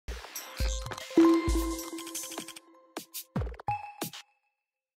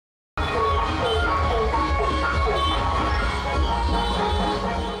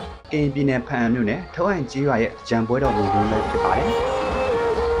ကရင်ပြည်နယ်ဖန်အမြို့နယ်ထောက်အံကြီးရွာရဲ့ကြံပွဲတော်ကိုဝင်လဲဖြစ်ပါတယ်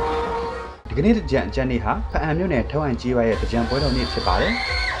ဒီကနေ့ကြံအကျဉ်းနေ့ဟာဖန်အမြို့နယ်ထောက်အံကြီးရွာရဲ့ကြံပွဲတော်နေ့ဖြစ်ပါတယ်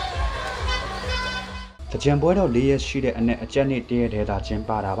ကြံပွဲတော်၄ရက်ရှိတဲ့အနက်အကျဉ်းနေ့တရက်တည်းသာကျင်း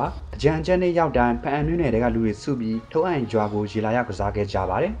ပတာပါကြံအကျဉ်းနေ့ရောက်တိုင်းဖန်အမြို့နယ်တွေကလူတွေစုပြီးထောက်အံရွာကိုရေလာရောက်ကစားခဲ့ကြ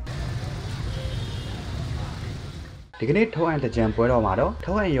ပါတယ်ဒီကနေ့ထောက်အံကြံပွဲတော်မှာတော့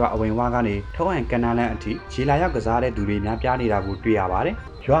ထောက်အံရွာအဝင်ဝါကနေထောက်အံကနန်းလန်းအထိရေလာရောက်ကစားတဲ့သူတွေများပြားနေတာကိုတွေ့ရပါတယ်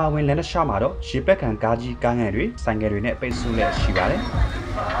ရွာအဝင်လမ်းတစ်လျှောက်မှာတော့ရေပက်ခံကားကြီးကားငယ်တွေဆိုင်ငယ်တွေနဲ့ပိတ်ဆို့လက်ရှိပါတယ်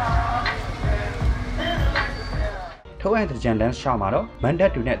ထောက်အံကြံလမ်းလျှောက်မှာတော့မန်တ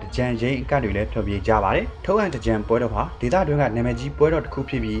က်တူနဲ့ကြံရင်းအကတ်တွေလည်းထွက်ပြေးကြပါတယ်ထောက်အံကြံပွဲတော်ဟာဒေသတွင်းကနာမည်ကြီးပွဲတော်တစ်ခု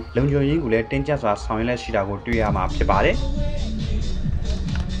ဖြစ်ပြီးလုံခြုံရေးကိုလည်းတင်းကျပ်စွာဆောင်ရွက်လက်ရှိတာကိုတွေ့ရမှာဖြစ်ပါတယ်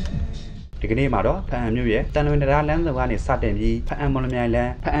ဒီကနေ့မှာတော့ဖန်အမြို့ရဲ့တန်လွင်တရားလမ်းစုံကနေစတင်ပြီးဖန်အမော်လမြိုင်လ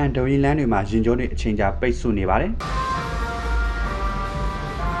မ်းဖန်အဒုံရင်လမ်းတွေမှာရင်ကျိုးတွေအချိန်ကြာပိတ်ဆို့နေပါတယ်